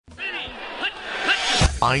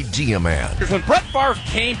Idea Man. Because when Brett Favre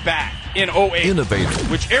came back in 2008, Innovator.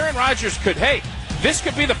 which Aaron Rodgers could, this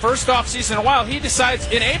could be the first offseason in a while. He decides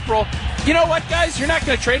in April, you know what, guys, you're not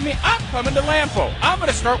going to trade me. I'm coming to Lambeau. I'm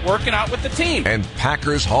going to start working out with the team. And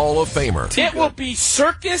Packers Hall of Famer. It will be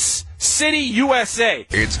Circus City, USA.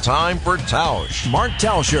 It's time for Tausch. Mark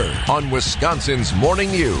Tauscher On Wisconsin's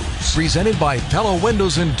Morning News. presented by Pella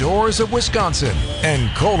Windows and Doors of Wisconsin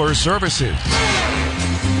and Kohler Services.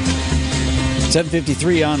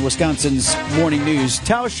 7:53 on Wisconsin's Morning News.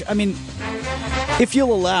 Tausch, if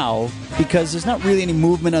you'll allow, because there's not really any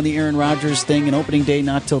movement on the Aaron Rodgers thing and opening day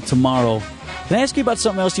not till tomorrow, can I ask you about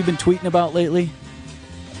something else you've been tweeting about lately?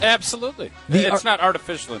 Absolutely. It's not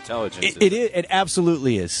artificial intelligence. It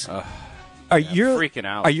absolutely is. I'm freaking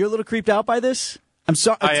out. Are you a little creeped out by this? I'm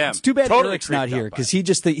sorry. I am. It's too bad Totally Eric's not creeped here out by because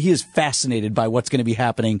he is fascinated by what's going to be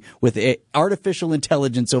happening with artificial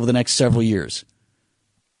intelligence over the next several years.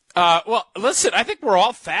 Well, listen, I think we're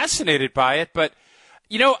all fascinated by it, but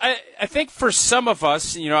I think for some of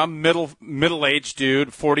us, I'm middle-aged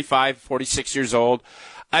dude, 45, 46 years old.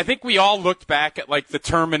 I think we all looked back at like the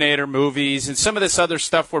Terminator movies and some of this other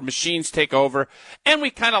stuff where machines take over, and we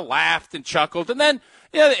kind of laughed and chuckled. And then,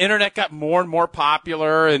 the internet got more and more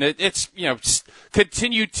popular, and it's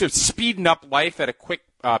continued to speeding up life at a quick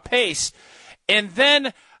pace. And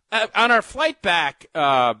then on our flight back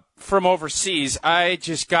from overseas, I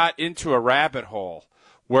just got into a rabbit hole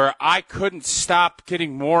where I couldn't stop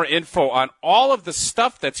getting more info on all of the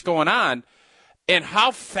stuff that's going on and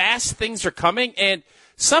how fast things are coming. And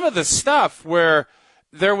some of the stuff where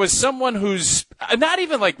there was someone who's not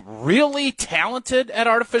even like really talented at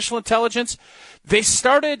artificial intelligence. They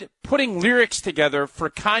started putting lyrics together for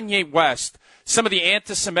Kanye West. Some of the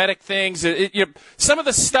anti-Semitic things, some of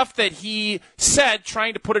the stuff that he said,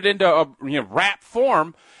 trying to put it into a rap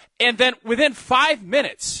form. And then within 5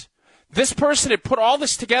 minutes, this person had put all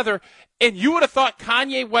this together, and you would have thought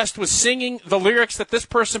Kanye West was singing the lyrics that this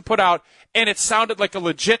person put out, and it sounded like a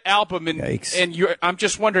legit album. And I'm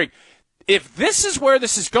just wondering, if this is where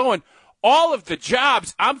this is going, all of the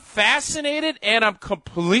jobs, I'm fascinated, and I'm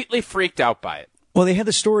completely freaked out by it. Well, they had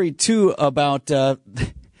the story, too, about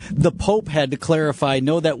the Pope had to clarify,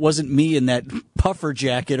 no, that wasn't me in that puffer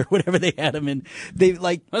jacket or whatever they had him in.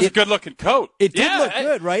 That's a good-looking coat. It did look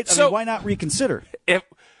good, right? Why not reconsider?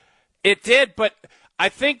 It did, but I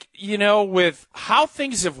think, with how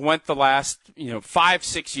things have went the last,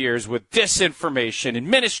 5-6 years with disinformation and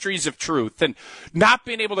ministries of truth and not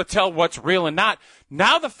being able to tell what's real and not,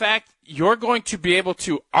 now the fact you're going to be able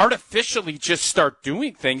to artificially just start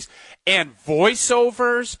doing things and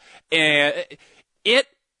voiceovers, and it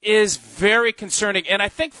is very concerning. And I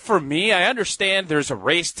think for me, I understand there's a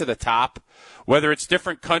race to the top, whether it's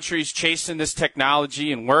different countries chasing this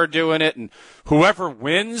technology and we're doing it, and whoever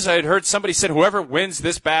wins, I'd heard somebody said whoever wins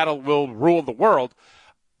this battle will rule the world.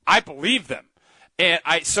 I believe them. And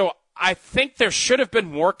I think there should have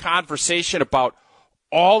been more conversation about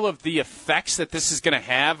all of the effects that this is going to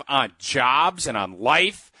have on jobs and on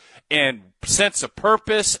life and sense of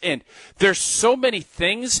purpose. And there's so many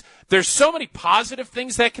things. There's so many positive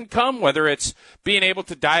things that can come, whether it's being able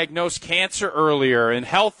to diagnose cancer earlier and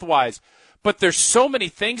health-wise. But there's so many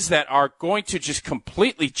things that are going to just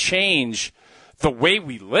completely change the way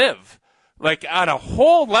we live. Like on a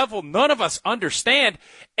whole level, none of us understand.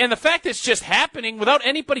 And the fact it's just happening without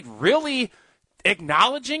anybody really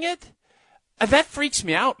acknowledging it, that freaks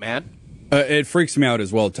me out, man. It freaks me out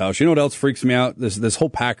as well, Tausch. You know what else freaks me out? This whole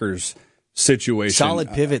Packers situation.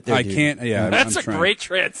 Solid pivot there, I dude. can't. Yeah, that's I'm a trying. great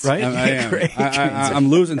trans. Right? I am. I'm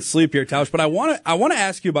losing sleep here, Tausch. But I want to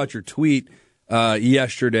ask you about your tweet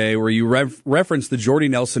yesterday where you referenced the Jordy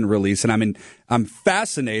Nelson release, and I'm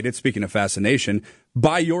fascinated. Speaking of fascination,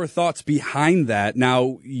 by your thoughts behind that.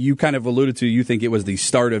 Now, you kind of alluded to you think it was the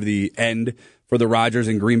start of the end for the Rodgers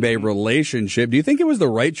and Green Bay relationship. Do you think it was the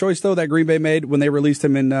right choice, though, that Green Bay made when they released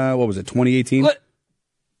him in, 2018?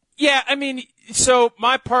 Yeah, so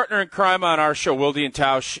my partner in crime on our show, Wilde and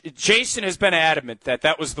Tausch, Jason has been adamant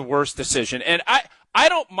that was the worst decision. And I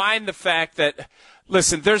don't mind the fact that,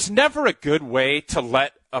 listen, there's never a good way to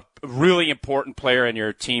let a really important player in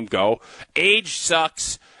your team go. Age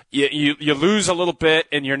sucks. You lose a little bit,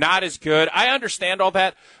 and you're not as good. I understand all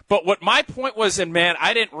that. But what my point was, and man,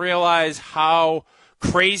 I didn't realize how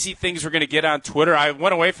crazy things were going to get on Twitter. I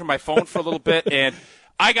went away from my phone for a little bit, and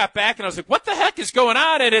I got back, and I was like, what the heck is going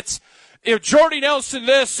on? And it's Jordy Nelson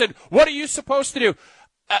this, and what are you supposed to do?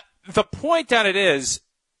 The point on it is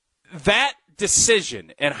that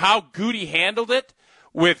decision and how Goody handled it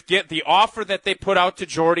with the offer that they put out to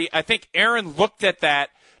Jordy. I think Aaron looked at that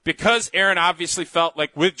because Aaron obviously felt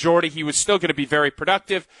like with Jordy he was still going to be very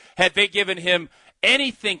productive. Had they given him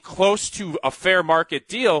anything close to a fair market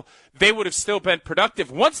deal, they would have still been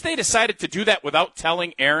productive. Once they decided to do that without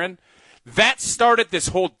telling Aaron, that started this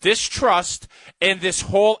whole distrust and this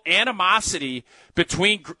whole animosity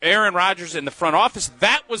between Aaron Rodgers and the front office.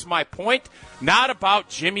 That was my point, not about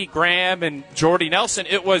Jimmy Graham and Jordy Nelson.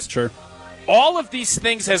 It was all of these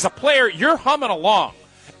things as a player, you're humming along.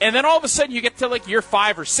 And then all of a sudden you get to like year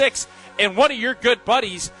 5 or 6, and one of your good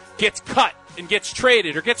buddies gets cut and gets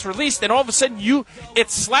traded or gets released, and all of a sudden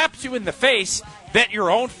it slaps you in the face that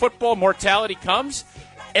your own football mortality comes.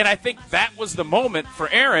 And I think that was the moment for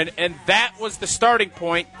Aaron, and that was the starting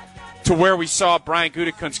point to where we saw Brian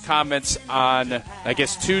Gutekunst's comments on, I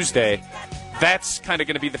guess, Tuesday. That's kind of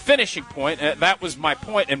going to be the finishing point. That was my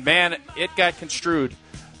point, and man, it got construed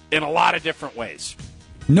in a lot of different ways.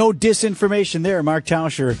 No disinformation there, Mark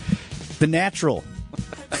Tauscher. The natural.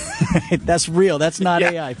 That's real. That's not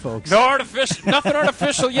AI, folks. No artificial, nothing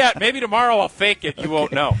artificial yet. Maybe tomorrow I'll fake it. You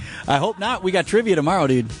won't know. I hope not. We got trivia tomorrow,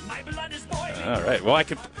 dude. All right. Well,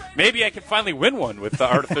 maybe I can finally win one with the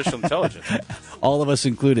artificial intelligence. All of us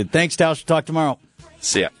included. Thanks, Tauscher. Talk tomorrow.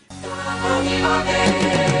 See ya.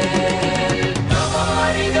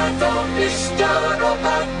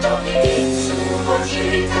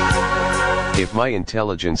 If my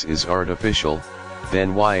intelligence is artificial,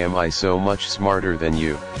 then why am I so much smarter than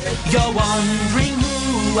you? You're wondering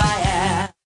who I am.